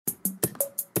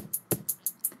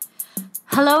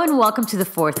Hello and welcome to The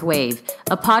Fourth Wave,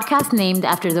 a podcast named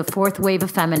after the fourth wave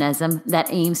of feminism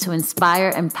that aims to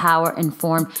inspire, empower,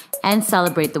 inform, and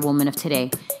celebrate the woman of today.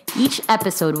 Each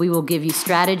episode, we will give you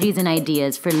strategies and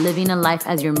ideas for living a life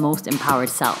as your most empowered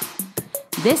self.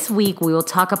 This week, we will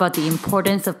talk about the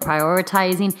importance of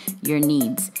prioritizing your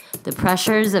needs, the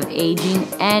pressures of aging,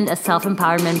 and a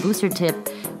self-empowerment booster tip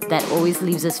that always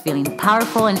leaves us feeling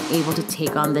powerful and able to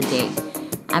take on the day.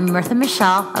 I'm Mirtha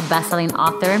Michelle, a best-selling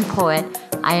author and poet.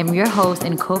 I am your host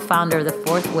and co-founder of The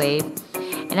Fourth Wave.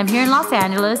 And I'm here in Los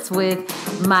Angeles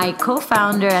with my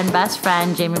co-founder and best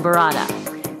friend, Jamie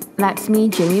Baratta. That's me,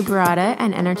 Jamie Baratta,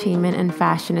 an entertainment and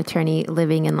fashion attorney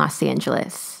living in Los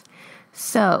Angeles.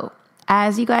 So,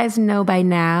 as you guys know by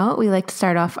now, we like to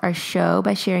start off our show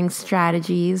by sharing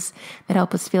strategies that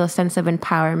help us feel a sense of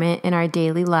empowerment in our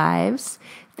daily lives,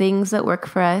 things that work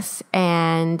for us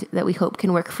and that we hope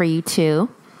can work for you too.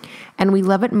 And we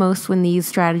love it most when these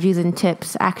strategies and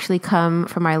tips actually come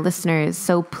from our listeners.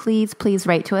 So please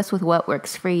write to us with what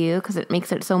works for you, because it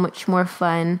makes it so much more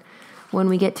fun when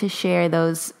we get to share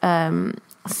those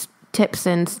tips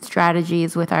and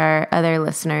strategies with our other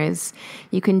listeners.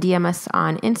 You can DM us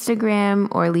on Instagram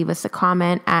or leave us a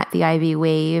comment at the Ivy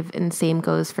Wave, and same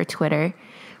goes for Twitter.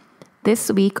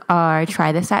 This week, our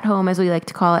Try This at Home, as we like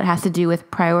to call it, has to do with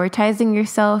prioritizing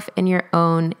yourself and your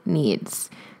own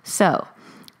needs. So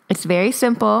it's very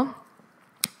simple,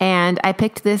 and I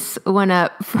picked this one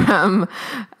up from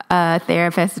a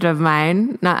therapist of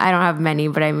mine. I don't have many,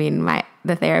 but I mean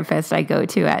the therapist I go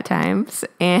to at times.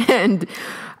 And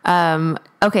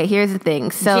okay, here's the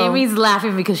thing. So Jamie's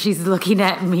laughing because she's looking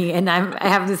at me, and I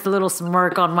have this little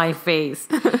smirk on my face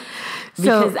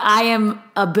because I am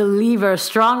a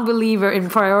strong believer in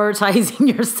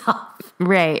prioritizing yourself.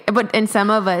 Right, and some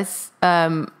of us,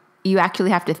 you actually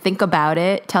have to think about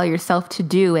it, tell yourself to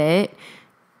do it.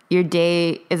 Your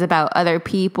day is about other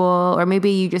people, or maybe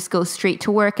you just go straight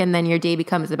to work and then your day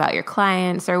becomes about your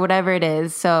clients or whatever it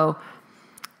is. So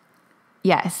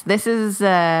yes, this is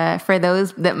for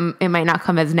those that it might not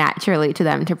come as naturally to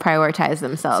them to prioritize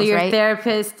themselves. So your right?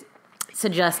 therapist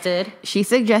suggested? She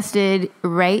suggested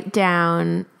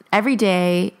every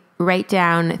day, write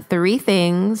down 3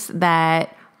 things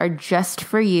that are just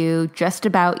for you, just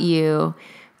about you,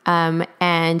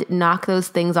 and knock those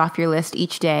things off your list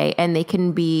each day. And they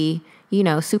can be,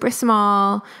 super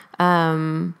small,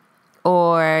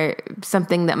 or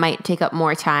something that might take up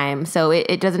more time. So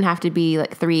it doesn't have to be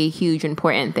like 3 huge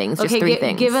important things, just 3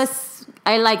 things.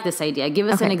 I like this idea. Give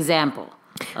us an example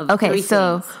of 3 things.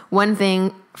 So one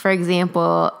thing, for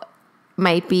example,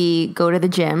 might be go to the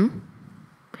gym.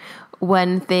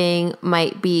 One thing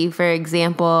might be, for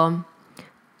example,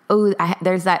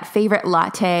 there's that favorite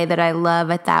latte that I love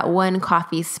at that one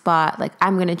coffee spot. Like,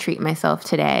 I'm going to treat myself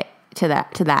today to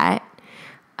that.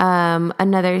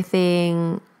 Another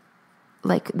thing,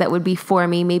 like, that would be for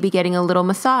me, maybe getting a little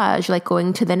massage, like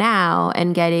going to the Now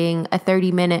and getting a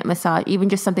 30-minute massage, even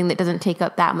just something that doesn't take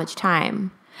up that much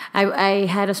time. I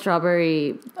had a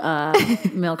strawberry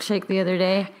milkshake the other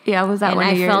day. Yeah, was that one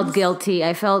of yours? And I felt guilty.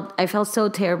 I felt so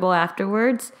terrible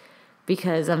afterwards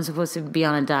because I'm supposed to be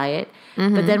on a diet.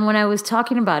 Mm-hmm. But then when I was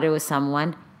talking about it with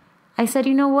someone, I said,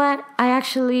 you know what? I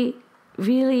actually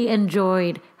really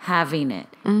enjoyed having it.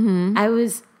 Mm-hmm. I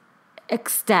was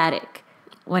ecstatic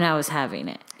when I was having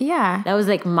it. Yeah. That was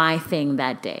like my thing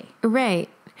that day. Right.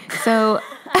 So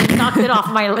I knocked it off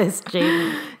my list,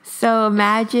 Jamie. So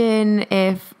imagine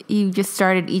if you just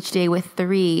started each day with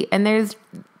 3, and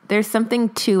there's something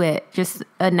to it, just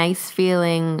a nice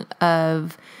feeling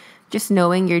of just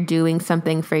knowing you're doing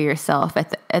something for yourself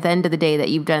at the end of the day, that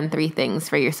you've done 3 things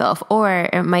for yourself. Or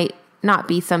it might not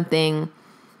be something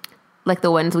like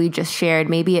the ones we just shared.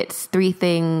 Maybe it's 3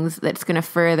 things that's going to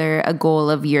further a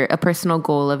personal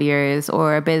goal of yours,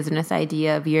 or a business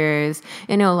idea of yours.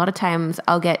 A lot of times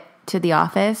I'll get to the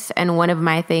office and one of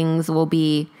my things will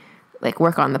be like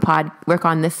work on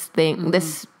this thing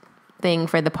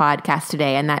for the podcast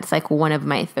today. And that's like one of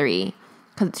my 3,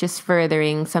 because it's just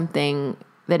furthering something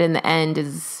that in the end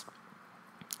is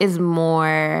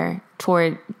more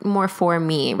for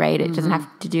me, right? It doesn't have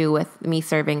to do with me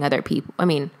serving other people.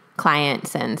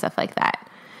 Clients and stuff like that.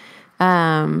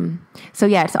 So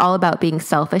yeah, it's all about being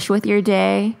selfish with your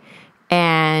day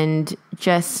and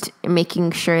just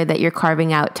making sure that you're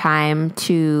carving out time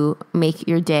to make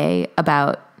your day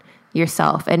about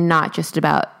yourself and not just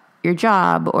about your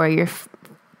job or your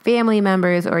family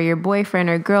members or your boyfriend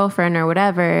or girlfriend or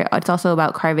whatever. It's also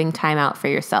about carving time out for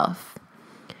yourself.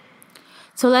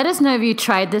 So let us know if you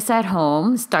tried this at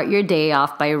home. Start your day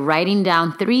off by writing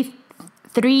down three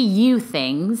you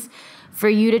things for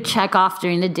you to check off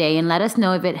during the day and let us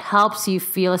know if it helps you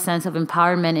feel a sense of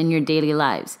empowerment in your daily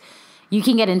lives. You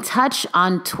can get in touch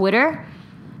on Twitter,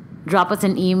 drop us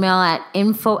an email at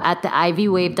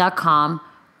info@theivywave.com,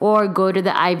 or go to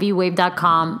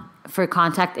theivywave.com for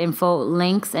contact info,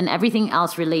 links, and everything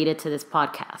else related to this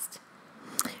podcast.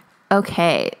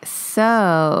 Okay,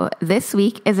 so this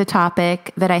week is a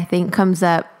topic that I think comes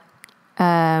up,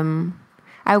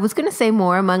 I was going to say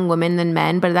more among women than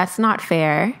men, but that's not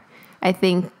fair. I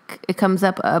think it comes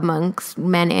up amongst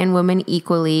men and women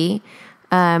equally,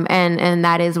 and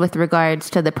that is with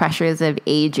regards to the pressures of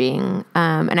aging.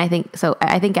 And I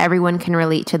think everyone can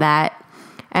relate to that.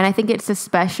 And I think it's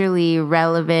especially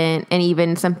relevant and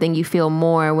even something you feel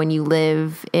more when you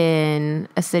live in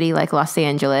a city like Los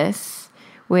Angeles,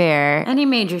 where any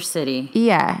major city.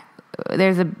 Yeah.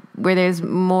 Where there's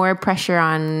more pressure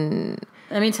on.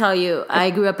 Let me tell you, I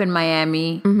grew up in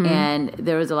Miami, and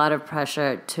there was a lot of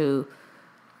pressure to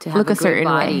have look a a certain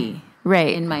body way.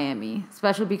 Right. in Miami,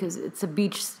 especially because it's a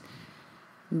beach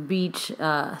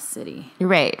city.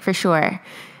 Right, for sure.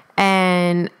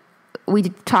 And we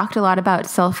talked a lot about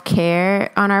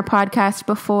self-care on our podcast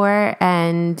before,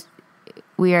 and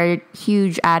we are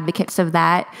huge advocates of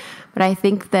that. But I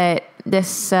think that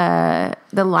the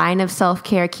line of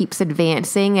self-care keeps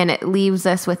advancing, and it leaves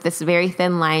us with this very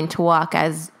thin line to walk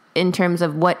as in terms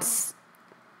of what's,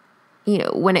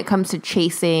 when it comes to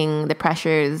chasing the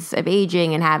pressures of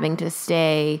aging and having to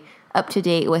stay up to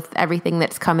date with everything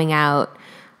that's coming out.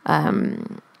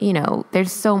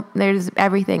 There's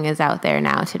everything is out there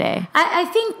now today.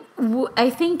 I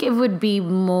think it would be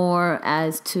more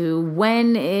as to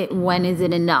when is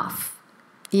it enough?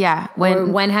 Yeah.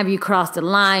 When have you crossed the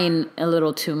line a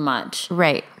little too much?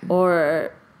 Right.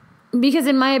 Or because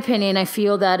in my opinion, I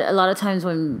feel that a lot of times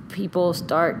when people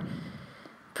start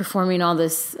performing all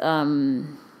this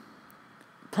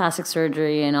plastic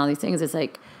surgery and all these things, it's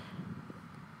like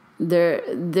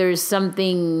there's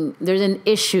an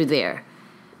issue there.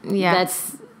 Yeah.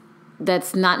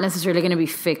 That's not necessarily going to be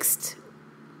fixed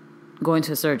going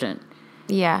to a surgeon.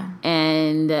 Yeah.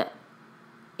 And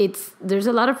there's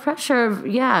a lot of pressure of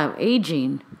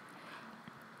aging.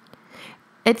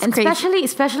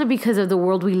 Especially because of the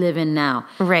world we live in now.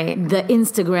 Right. The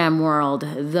Instagram world,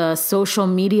 the social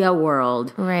media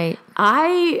world. Right.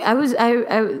 I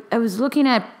was looking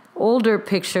at older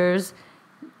pictures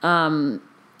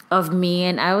of me,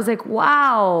 and I was like,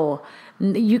 wow.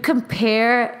 You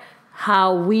compare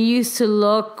how we used to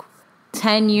look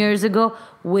 10 years ago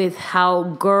with how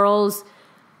girls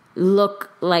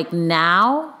look like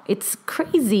now. It's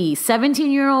crazy.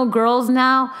 17-year-old girls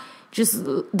now,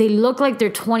 they look like they're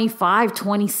 25,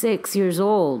 26 years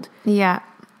old. Yeah.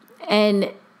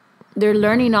 And they're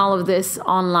learning all of this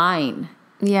online.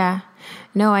 Yeah.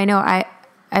 No, I know. I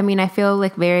mean, I feel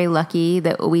like very lucky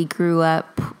that we grew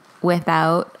up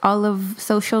without all of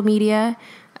social media,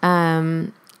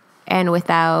 and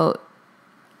without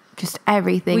just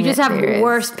everything. We just have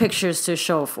worse pictures to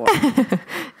show for.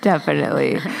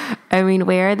 Definitely. I mean,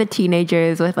 where are the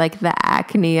teenagers with like the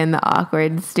acne and the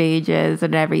awkward stages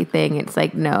and everything? It's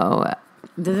like, no.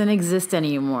 It doesn't exist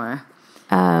anymore.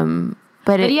 But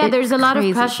there's a lot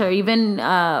of pressure, even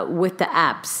with the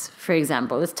apps, for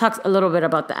example. Let's talk a little bit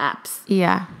about the apps.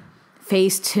 Yeah.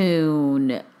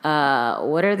 Facetune.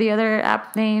 What are the other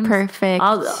app names? Perfect.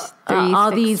 All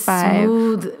these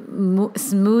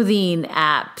smoothing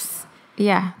apps.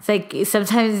 Yeah. It's like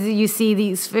sometimes you see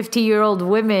these 50-year-old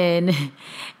women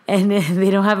and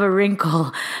they don't have a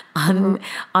wrinkle on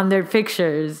their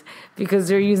pictures because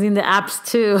they're using the apps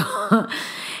too.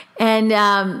 And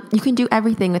you can do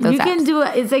everything with those apps. Can do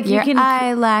it's like your you can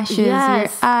eyelashes, your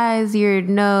eyes, your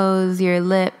nose, your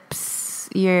lips,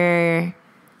 your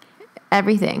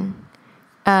everything.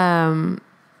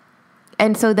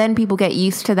 And so then people get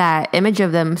used to that image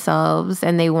of themselves,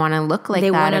 and they want to look like that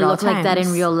at all times. They want to look like that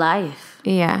in real life.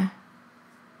 Yeah.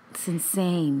 It's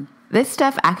insane. This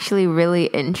stuff actually really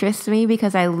interests me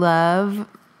because I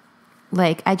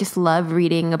just love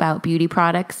reading about beauty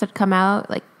products that come out,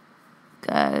 like,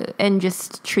 and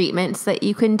just treatments that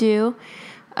you can do.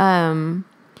 But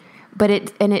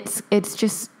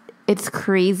it's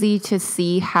crazy to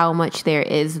see how much there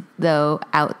is though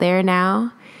out there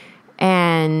now.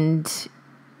 And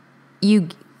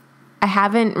I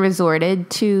haven't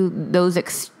resorted to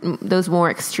those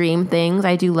more extreme things.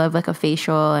 I do love like a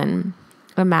facial and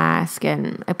a mask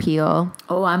and a peel.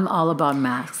 Oh, I'm all about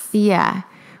masks. Yeah.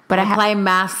 But I apply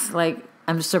masks like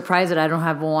I'm surprised that I don't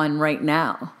have one right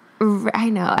now.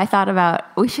 I know. I thought about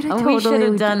we should have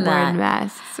totally done that.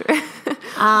 Masks.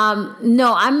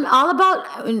 No, I'm all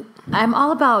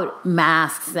about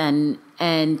masks and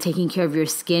and taking care of your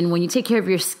skin. When you take care of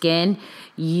your skin,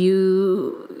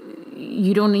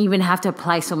 you don't even have to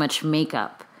apply so much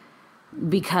makeup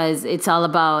because it's all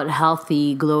about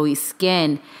healthy, glowy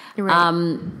skin.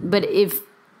 Right.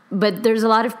 But there's a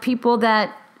lot of people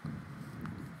that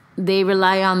they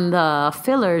rely on the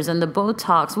fillers and the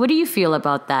Botox. What do you feel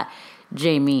about that,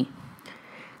 Jamie?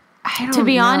 I don't To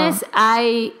be know. honest,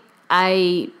 I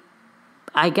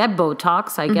get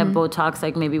Botox. I get Botox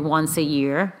like maybe once a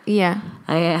year. Yeah.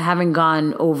 I haven't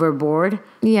gone overboard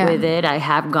with it. I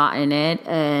have gotten it,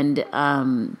 and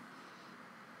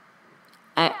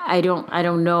I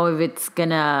don't know if it's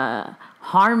gonna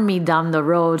harm me down the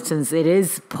road since it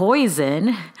is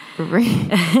poison.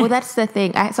 Well, that's the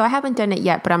thing. So I haven't done it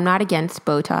yet, but I'm not against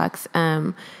Botox.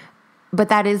 But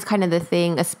that is kind of the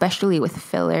thing, especially with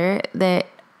filler, that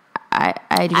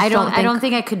I don't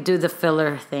think I could do the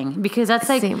filler thing because that's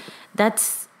like Same.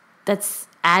 that's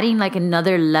adding like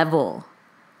another level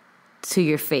to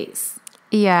your face.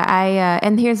 Yeah,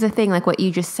 and here's the thing, like what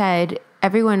you just said,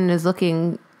 everyone is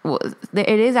looking, well,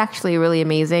 it is actually really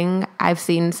amazing. I've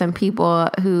seen some people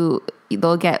who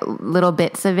they'll get little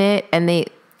bits of it and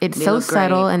it's They so look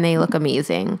subtle great. and they look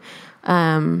amazing.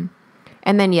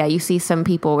 And then, you see some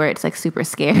people where it's like super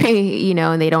scary,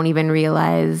 and they don't even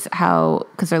realize how,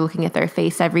 because they're looking at their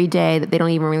face every day, that they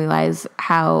don't even realize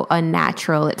how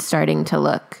unnatural it's starting to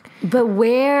look. But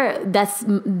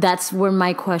that's where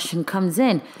my question comes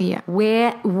in. Yeah.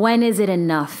 When is it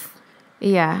enough?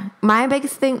 Yeah. My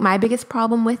biggest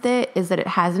problem with it is that it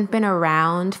hasn't been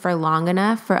around for long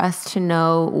enough for us to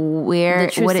know The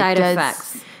true what side it does.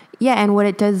 effects. Yeah, and what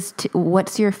it does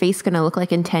what's your face going to look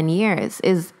like in 10 years?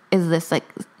 Is this like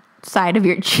side of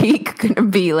your cheek going to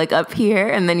be like up here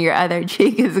and then your other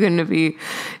cheek is going to be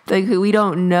like, we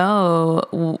don't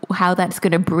know how that's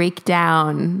going to break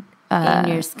down In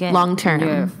your skin, long term. in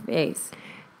your face.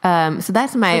 So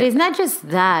that's my. But it's not just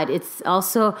that. It's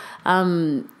also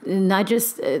not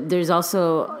just. There's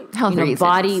also Health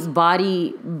reasons.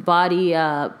 body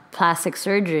plastic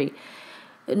surgery.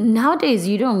 Nowadays,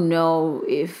 you don't know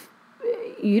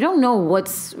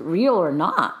what's real or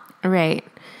not. Right.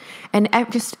 And I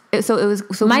just, so it was,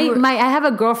 so I have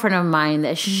a girlfriend of mine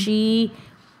that she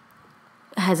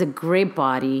has a great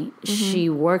body. She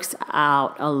works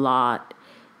out a lot.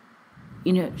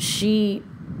 She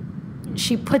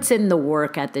puts in the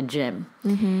work at the gym.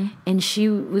 And she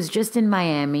was just in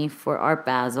Miami for Art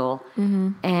Basel.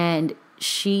 And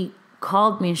she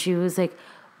called me and she was like,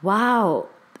 wow,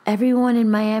 everyone in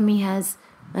Miami has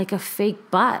like a fake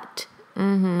butt.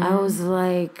 I was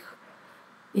like,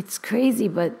 it's crazy,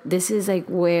 but this is like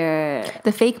where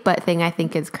the fake butt thing I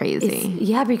think is crazy.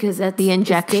 Because that's The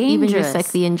injection, even just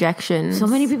like the injections. So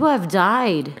many people have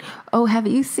died. Oh, have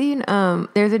you seen,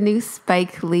 there's a new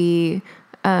Spike Lee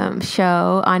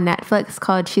show on Netflix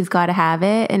called She's Gotta Have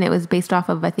It. And it was based off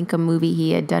of, I think, a movie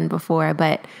he had done before.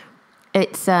 But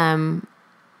it's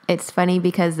funny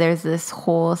because there's this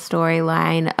whole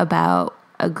storyline about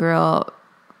a girl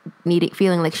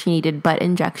feeling like she needed butt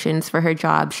injections for her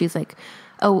job. She's like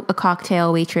a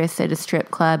cocktail waitress at a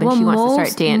strip club and she wants to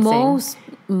start dancing.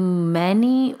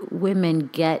 Many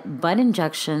women get butt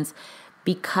injections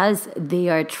because they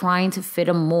are trying to fit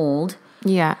a mold.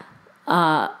 Yeah.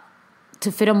 For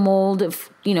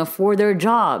their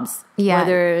jobs. Yeah,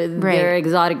 Whether right. they're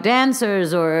exotic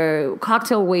dancers or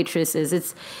cocktail waitresses.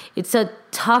 It's a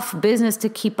tough business to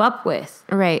keep up with.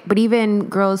 Right. But even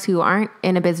girls who aren't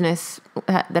in a business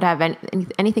that have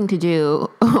anything to do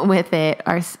with it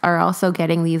are also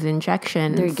getting these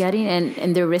injections. They're getting,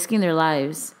 and they're risking their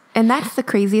lives. And that's the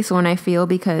craziest one I feel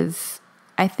because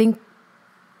I think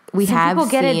Some people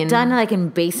get it done like in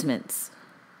basements.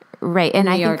 Right. And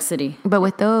New I York think, City. But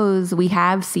with those, we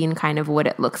have seen kind of what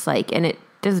it looks like, and it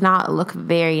does not look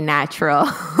very natural,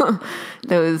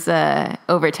 those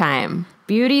over time.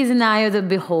 Beauty is in the eye of the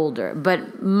beholder.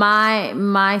 But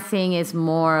my thing is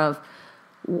more of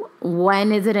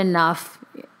when is it enough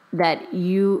that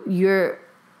you're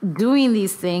doing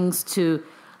these things to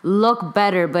look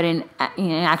better, but in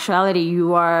actuality,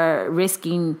 you are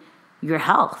risking your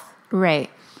health. Right.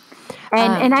 I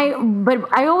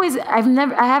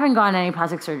haven't gone any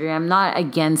plastic surgery. I'm not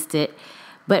against it.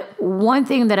 But one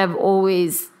thing that I've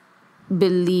always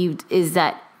believed is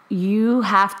that you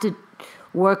have to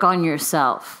work on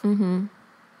yourself. Mm-hmm.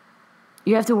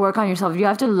 You have to work on yourself. You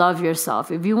have to love yourself.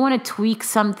 If you want to tweak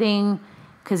something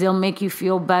because it'll make you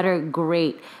feel better,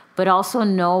 great. But also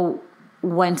know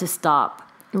when to stop.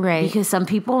 Right. Because some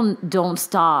people don't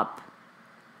stop.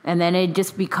 And then it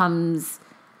just becomes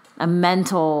a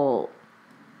mental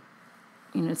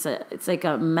it's like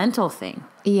a mental thing.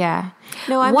 Yeah.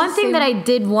 No, I'm one thing that I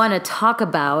did want to talk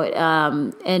about,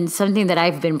 and something that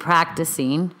I've been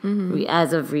practicing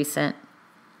as of recent,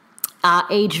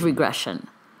 age regression.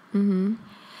 Mm-hmm.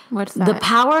 What's that? The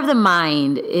power of the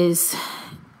mind is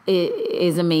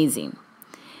amazing.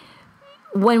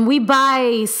 When we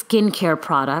buy skincare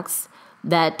products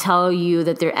that tell you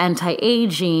that they're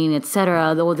anti-aging,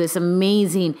 etc., though this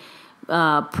amazing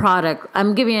product.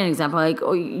 I'm giving you an example. Like,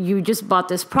 you just bought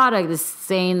this product that's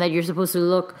saying that you're supposed to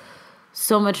look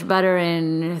so much better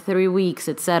in 3 weeks,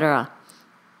 etc.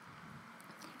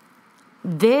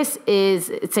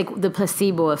 It's like the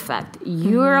placebo effect.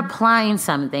 You're applying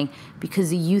something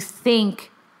because you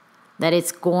think that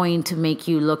it's going to make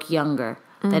you look younger,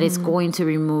 that it's going to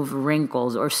remove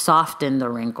wrinkles or soften the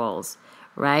wrinkles,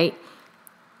 right?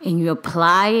 And you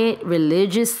apply it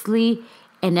religiously.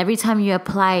 And every time you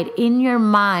apply it in your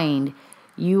mind,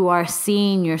 you are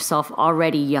seeing yourself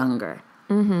already younger.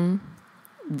 Mm-hmm.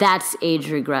 That's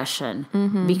age regression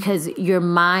because your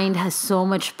mind has so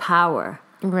much power.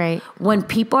 Right. When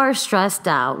people are stressed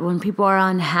out, when people are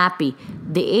unhappy,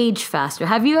 they age faster.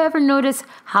 Have you ever noticed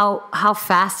how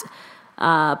fast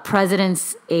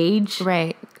presidents age?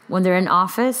 Right. When they're in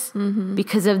office? Mm-hmm.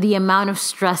 Because of the amount of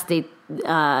stress they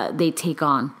take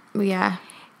on. Yeah.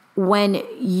 When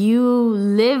you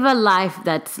live a life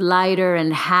that's lighter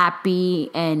and happy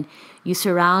and you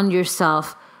surround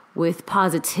yourself with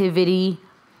positivity,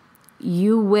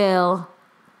 you will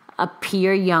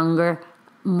appear younger,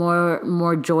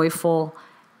 more joyful,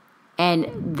 and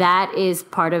that is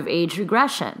part of age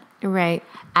regression. Right.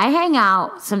 I hang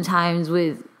out sometimes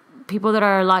with people that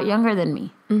are a lot younger than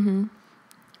me. Mm-hmm.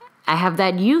 I have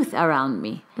that youth around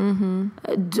me. Mm-hmm.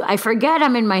 I forget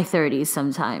I'm in my 30s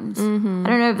sometimes. Mm-hmm. I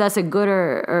don't know if that's a good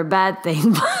or bad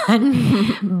thing,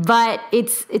 but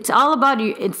it's all about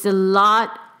you. It's a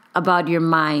lot about your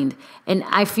mind, and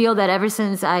I feel that ever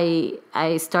since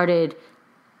I started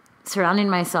surrounding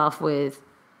myself with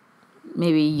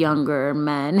maybe younger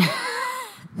men,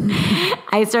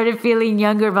 I started feeling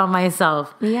younger about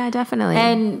myself. Yeah, definitely.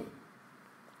 And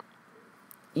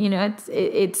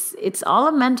it's all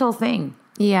a mental thing.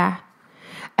 Yeah.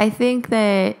 I think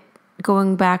that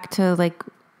going back to like,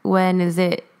 when is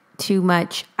it too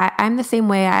much? I'm the same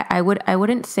way. I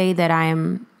wouldn't say that I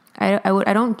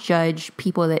don't judge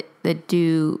people that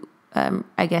do,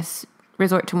 I guess,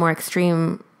 resort to more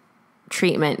extreme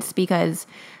treatments, because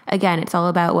again, it's all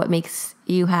about what makes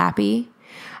you happy.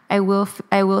 I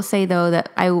will say though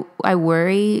that I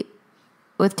worry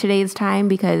with today's time,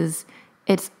 because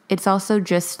it's also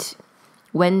just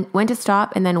when to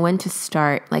stop and then when to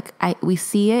start. Like we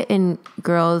see it in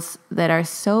girls that are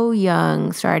so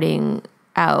young starting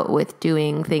out with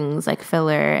doing things like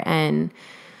filler, and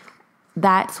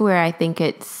that's where I think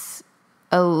it's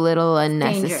a little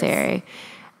unnecessary. Dangerous.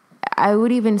 I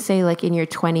would even say like in your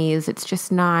 20s, it's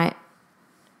just not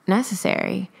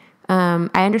necessary. I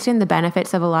understand the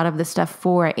benefits of a lot of the stuff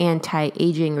for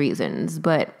anti-aging reasons,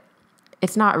 but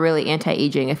it's not really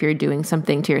anti-aging if you're doing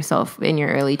something to yourself in your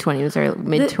early 20s or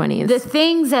mid-20s. The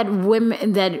things that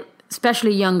that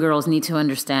especially young girls need to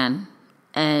understand,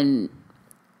 and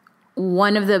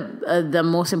one of the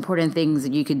most important things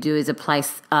that you could do is apply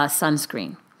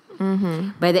sunscreen.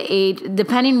 Mm-hmm. By the age,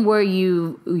 depending where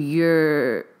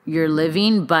you're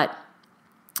living, but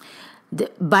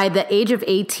by the age of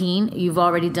 18, you've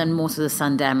already done most of the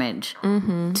sun damage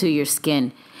to your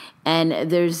skin, and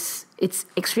it's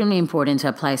extremely important to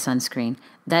apply sunscreen.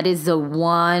 That is the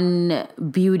one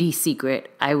beauty secret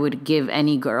I would give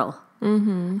any girl.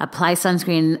 Mm-hmm. Apply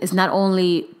sunscreen. It's not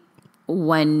only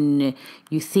when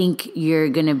you think you're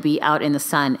going to be out in the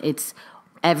sun. It's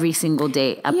every single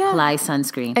day. Apply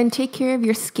sunscreen. And take care of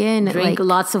your skin. Drink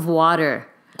lots of water.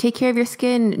 Take care of your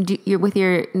skin with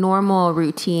your normal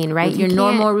routine, right? With your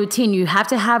normal routine. You have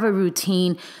to have a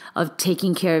routine of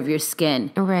taking care of your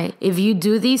skin. Right. If you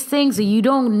do these things, you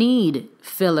don't need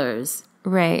fillers.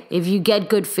 Right. If you get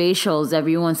good facials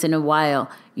every once in a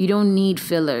while, you don't need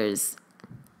fillers.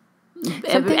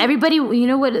 Everybody, you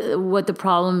know what the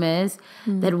problem is?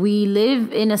 That we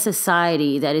live in a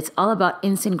society that it's all about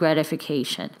instant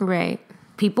gratification. Right.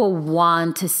 People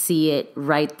want to see it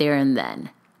right there and then.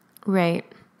 Right.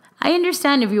 I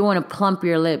understand if you want to plump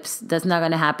your lips, that's not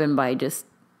going to happen by just,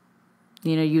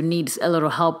 you need a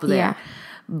little help there. Yeah.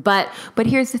 But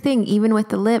here's the thing, even with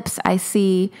the lips, I'll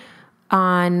see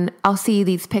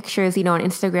these pictures, on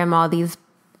Instagram, all these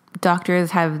doctors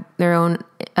have their own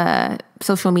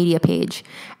social media page,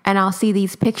 and I'll see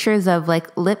these pictures of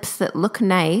like lips that look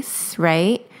nice,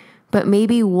 right? But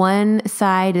maybe one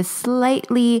side is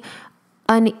slightly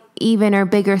uneven or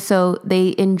bigger, so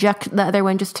they inject the other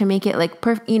one just to make it like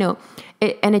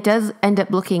and it does end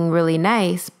up looking really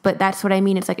nice. But that's what I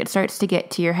mean. It's like it starts to get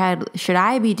to your head. Should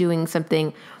I be doing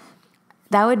something?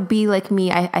 That would be like me.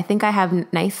 I think I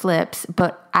have nice lips,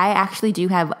 but I actually do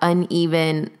have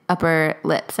uneven upper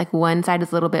lips. Like one side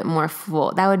is a little bit more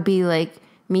full. That would be like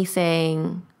me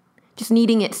saying, just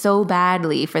needing it so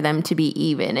badly for them to be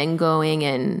even and going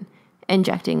and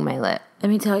injecting my lip. Let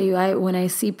me tell you, when I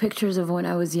see pictures of when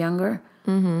I was younger,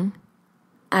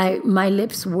 my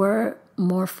lips were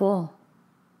more full.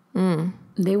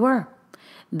 They were.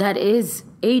 That is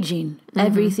aging.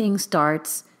 Everything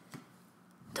starts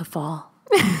to fall.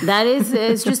 That is,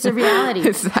 it's just a reality.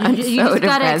 You just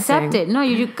gotta accept it. No,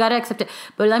 you gotta accept it.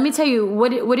 But let me tell you, what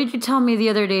did you tell me the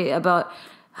other day about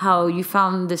how you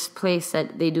found this place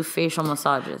that they do facial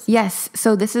massages? Yes.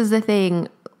 So this is the thing.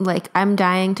 Like, I'm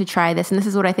dying to try this, and this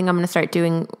is what I think I'm going to start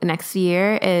doing next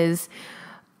year. Is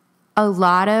a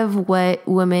lot of what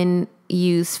women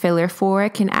use filler for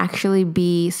can actually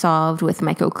be solved with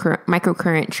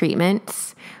microcurrent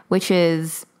treatments, which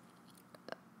is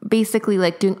basically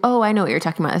like doing, I know what you're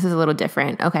talking about. This is a little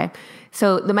different. Okay.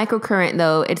 So the microcurrent,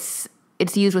 though, it's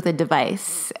used with a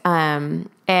device. And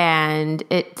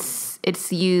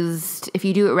it's used, if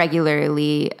you do it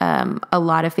regularly, a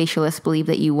lot of facialists believe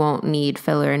that you won't need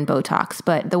filler and Botox.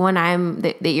 But the one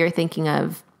that you're thinking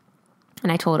of,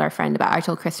 and I told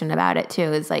Kristen about it too,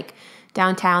 is like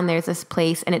downtown there's this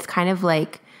place, and it's kind of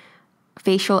like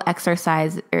facial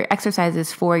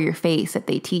exercises for your face that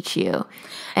they teach you,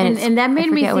 and that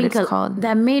made me think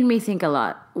that made me think a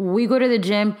lot. We go to the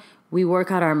gym, we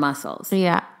work out our muscles.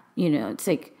 Yeah, it's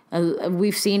like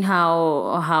we've seen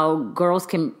how girls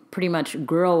can pretty much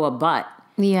grow a butt.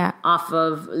 Yeah, off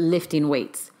of lifting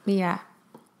weights. Yeah,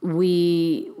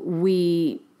 we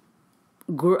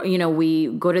go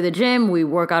to the gym, we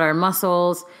work out our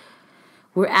muscles,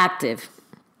 we're active,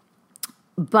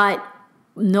 but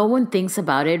no one thinks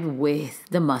about it with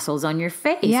the muscles on your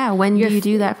face. Yeah, when do you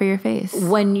do that for your face?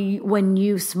 When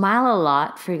you smile a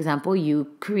lot, for example, you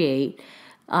create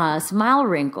smile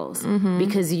wrinkles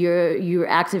because you're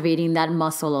activating that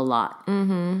muscle a lot.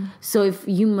 So if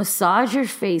you massage your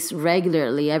face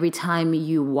regularly, every time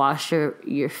you wash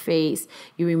your face,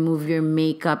 you remove your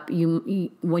makeup,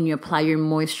 when you apply your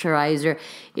moisturizer,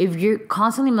 if you're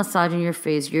constantly massaging your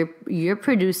face, you're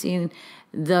producing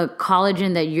the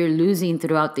collagen that you're losing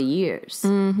throughout the years.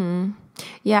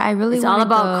 Yeah, it's all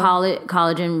about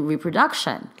collagen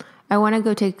reproduction. I want to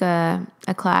go take a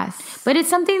class, but it's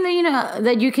something that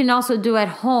that you can also do at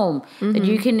home, that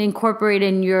you can incorporate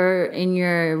in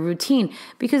your routine.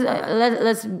 Because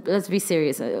let's be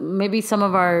serious. Maybe some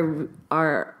of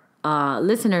our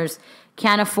listeners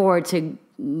can't afford to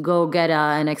go get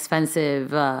an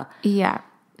expensive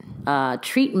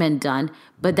treatment done,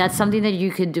 but that's something that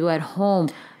you could do at home.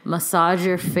 Massage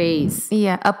your face.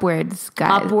 Yeah, upwards,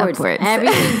 guys. Upwards.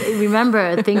 Everything.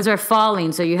 Remember, things are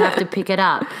falling, so you have to pick it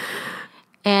up.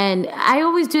 And I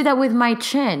always do that with my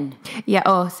chin. Yeah.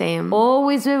 Oh, same.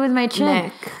 Always do it with my chin.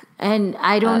 Neck. And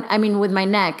I don't. With my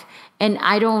neck. And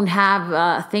I don't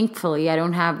have. Thankfully, I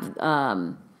don't have. I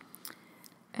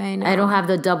know. I don't have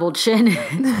the double chin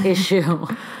issue.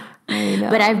 I know.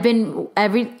 But I've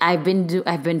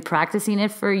been practicing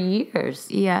it for years.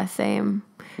 Yeah, same.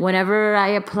 Whenever I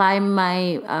apply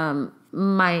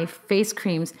my face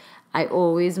creams, I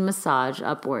always massage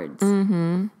upwards.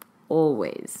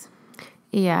 Always.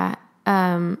 Yeah.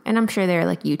 And I'm sure there are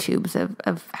like YouTubes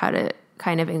of how to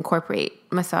kind of incorporate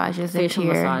massages into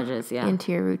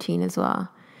your routine as well.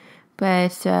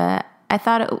 But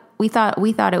we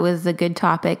thought it was a good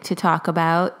topic to talk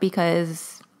about,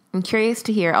 because I'm curious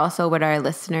to hear also what our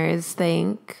listeners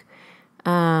think.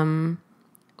 When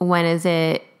is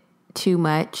it too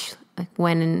much? Like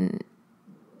when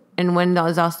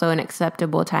is also an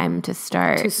acceptable time to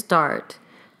start?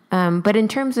 But in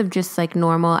terms of just like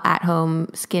normal at-home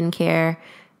skincare,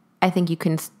 I think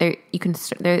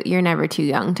you're never too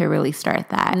young to really start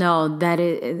that. No, that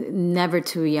is never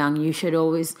too young. You should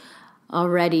always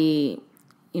already,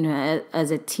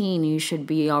 as a teen, you should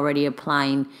be already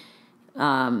applying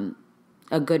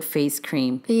a good face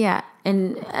cream. Yeah.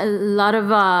 And a lot of,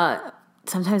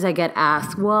 sometimes I get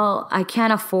asked, well, I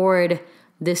can't afford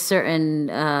this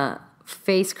certain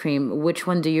face cream. Which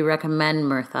one do you recommend,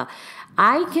 Mirtha?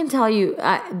 I can tell you,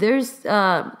 there's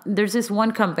this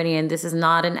one company, and this is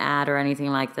not an ad or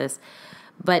anything like this,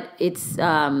 but it's,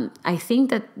 I think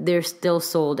that they're still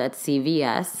sold at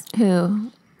CVS.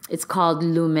 Who? It's called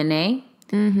Lumine,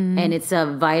 and it's a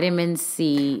vitamin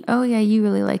C. Oh, yeah, you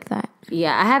really like that.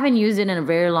 Yeah, I haven't used it in a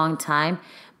very long time,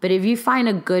 But if you find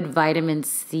a good vitamin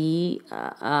C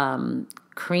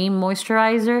cream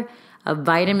moisturizer, a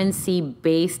vitamin C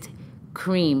based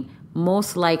cream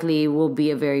most likely will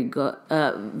be a very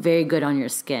good on your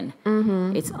skin.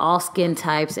 Mm-hmm. It's all skin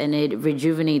types and it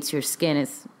rejuvenates your skin.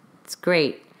 It's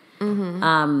great.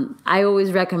 Mm-hmm. I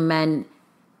always recommend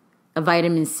a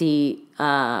vitamin C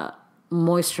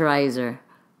moisturizer.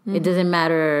 Mm-hmm. It doesn't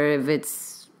matter if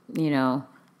it's,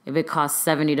 if it costs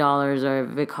 $70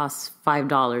 or if it costs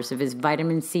 $5. If it's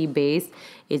vitamin C based,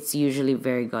 it's usually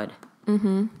very good.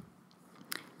 Mm-hmm.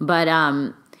 But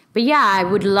yeah, we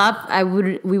would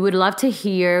love to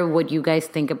hear what you guys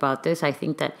think about this. I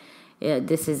think that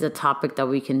this is a topic that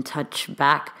we can touch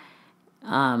back.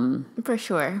 For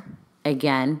sure.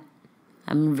 Again,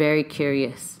 I'm very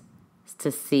curious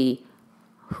to see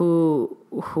who's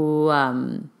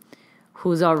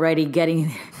already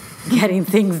getting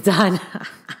things done.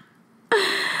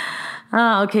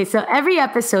 Okay, so every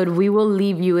episode we will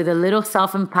leave you with a little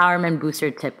self-empowerment booster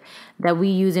tip that we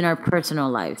use in our personal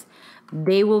lives.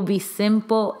 They will be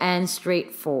simple and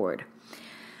straightforward.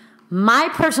 My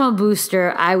personal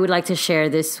booster I would like to share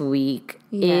this week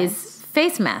is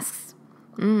face masks.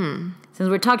 Since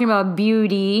we're talking about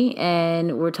beauty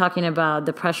and we're talking about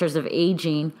the pressures of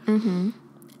aging,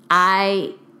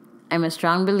 I am a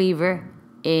strong believer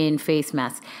in face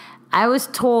masks. I was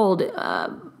told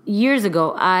years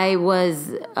ago I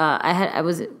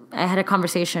had a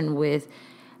conversation with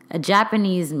a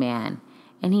Japanese man,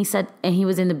 and he said, and he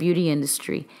was in the beauty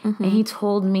industry, and he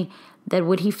told me that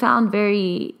what he found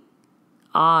very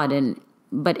odd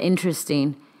but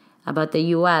interesting about the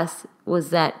U.S.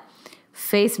 was that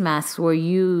face masks were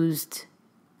used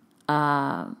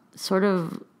sort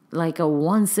of like a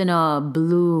once in a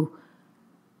blue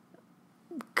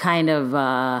kind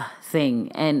of thing,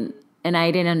 and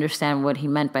I didn't understand what he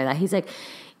meant by that. He's like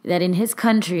that in his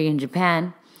country, in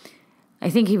Japan, I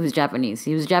think he was Japanese.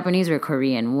 He was Japanese or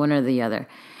Korean, one or the other.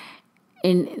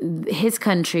 In his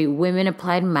country, women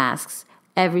applied masks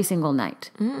every single night.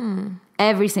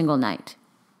 Every single night.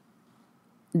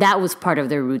 That was part of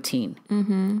their routine.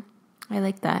 I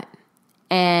like that.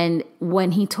 And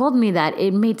when he told me that,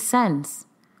 it made sense.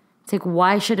 It's like,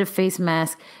 why should a face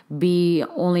mask be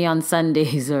only on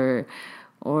Sundays or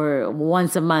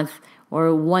once a month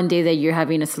or one day that you're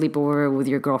having a sleepover with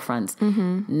your girlfriends?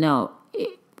 No.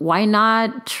 Why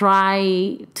not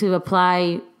try to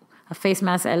apply a face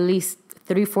mask at least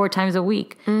 3-4 times a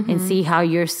week and see how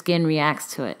your skin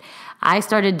reacts to it? I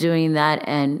started doing that,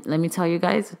 and let me tell you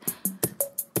guys,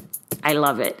 I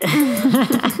love it. I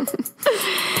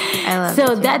love it.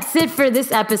 So that's it for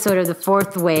this episode of The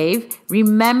Fourth Wave.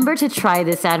 Remember to try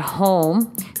this at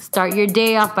home. Start your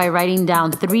day off by writing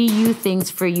down 3 you things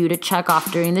for you to check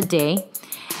off during the day.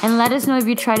 And let us know if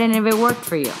you tried it and if it worked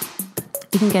for you.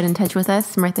 You can get in touch with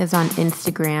us. Mirtha's on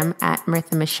Instagram at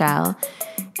Mirtha Michelle.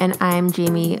 And I'm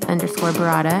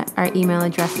Jamie_Baratta. Our email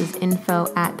address is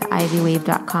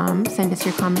info@theivywave.com. Send us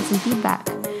your comments and feedback.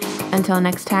 Until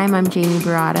next time, I'm Jamie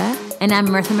Baratta. And I'm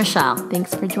Mirtha Michelle.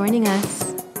 Thanks for joining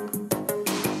us.